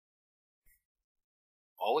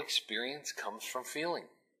All experience comes from feeling.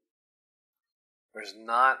 There's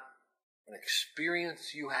not an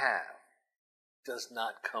experience you have does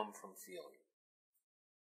not come from feeling.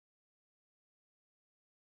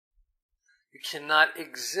 You cannot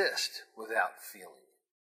exist without feeling.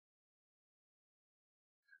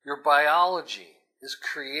 Your biology is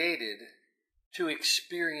created to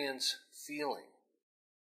experience feeling.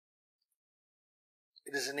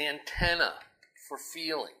 It is an antenna for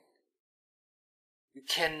feeling. You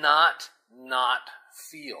cannot not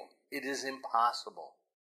feel. It is impossible.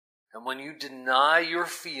 And when you deny your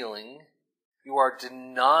feeling, you are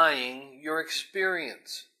denying your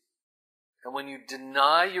experience. And when you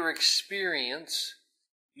deny your experience,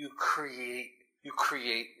 you create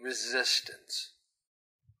resistance.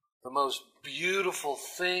 The most beautiful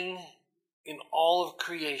thing in all of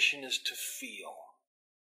creation is to feel.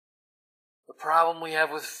 The problem we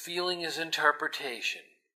have with feeling is interpretation.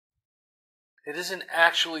 It isn't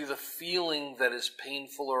actually the feeling that is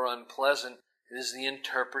painful or unpleasant. It is the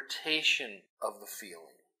interpretation of the feeling.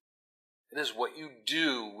 It is what you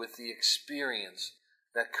do with the experience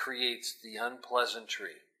that creates the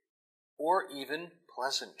unpleasantry or even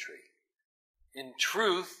pleasantry. In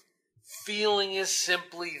truth, feeling is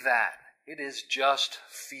simply that. It is just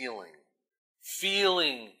feeling.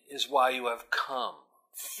 Feeling is why you have come.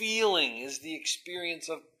 Feeling is the experience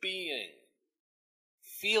of being.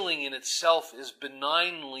 Feeling in itself is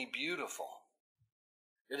benignly beautiful.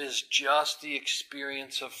 It is just the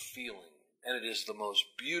experience of feeling, and it is the most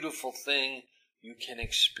beautiful thing you can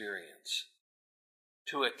experience.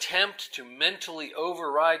 To attempt to mentally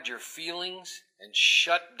override your feelings and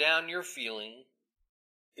shut down your feeling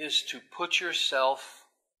is to put yourself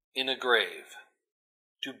in a grave,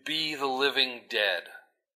 to be the living dead.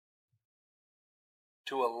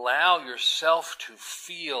 To allow yourself to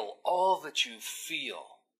feel all that you feel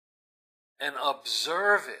and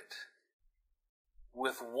observe it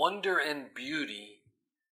with wonder and beauty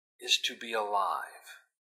is to be alive.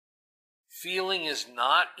 Feeling is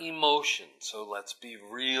not emotion, so let's be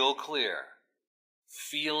real clear.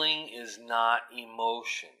 Feeling is not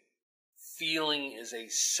emotion. Feeling is a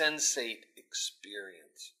sensate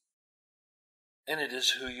experience. And it is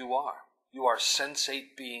who you are. You are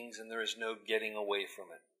sensate beings, and there is no getting away from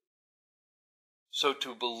it. So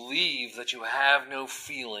to believe that you have no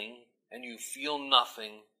feeling and you feel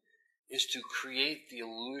nothing is to create the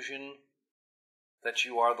illusion that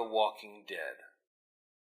you are the walking dead.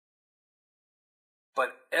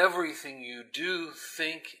 But everything you do,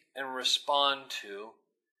 think, and respond to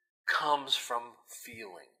comes from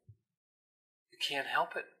feeling. You can't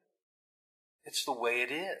help it. It's the way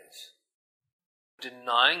it is.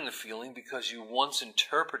 Denying the feeling because you once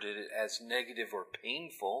interpreted it as negative or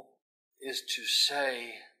painful is to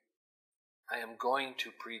say, I am going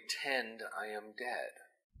to pretend I am dead.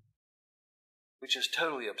 Which is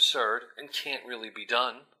totally absurd and can't really be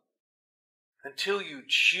done. Until you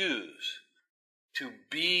choose to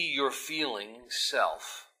be your feeling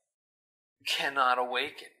self, you cannot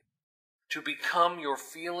awaken. To become your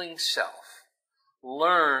feeling self,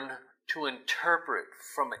 learn to interpret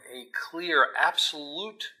from a clear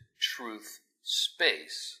absolute truth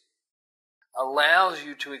space allows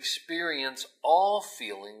you to experience all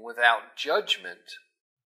feeling without judgment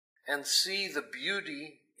and see the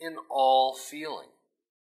beauty in all feeling.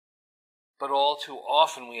 But all too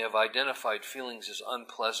often we have identified feelings as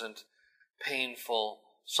unpleasant, painful,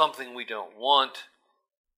 something we don't want.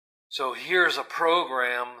 So here's a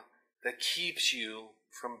program that keeps you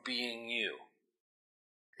from being you.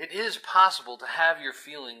 It is possible to have your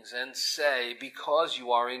feelings and say, because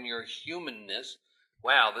you are in your humanness,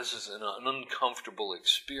 wow, this is an uncomfortable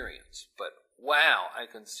experience, but wow, I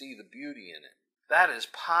can see the beauty in it. That is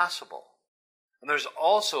possible. And there's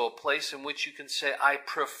also a place in which you can say, I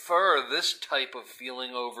prefer this type of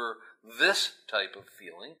feeling over this type of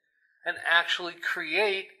feeling, and actually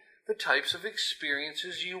create the types of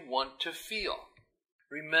experiences you want to feel.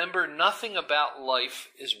 Remember, nothing about life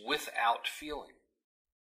is without feeling.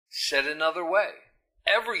 Said another way,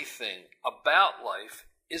 everything about life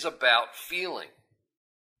is about feeling.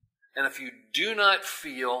 And if you do not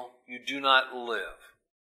feel, you do not live.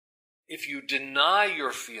 If you deny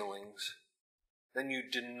your feelings, then you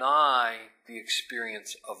deny the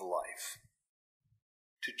experience of life.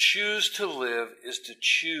 To choose to live is to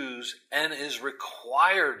choose and is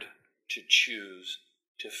required to choose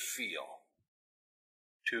to feel.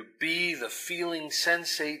 To be the feeling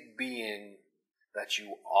sensate being that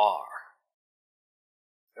you are.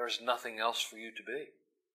 There is nothing else for you to be.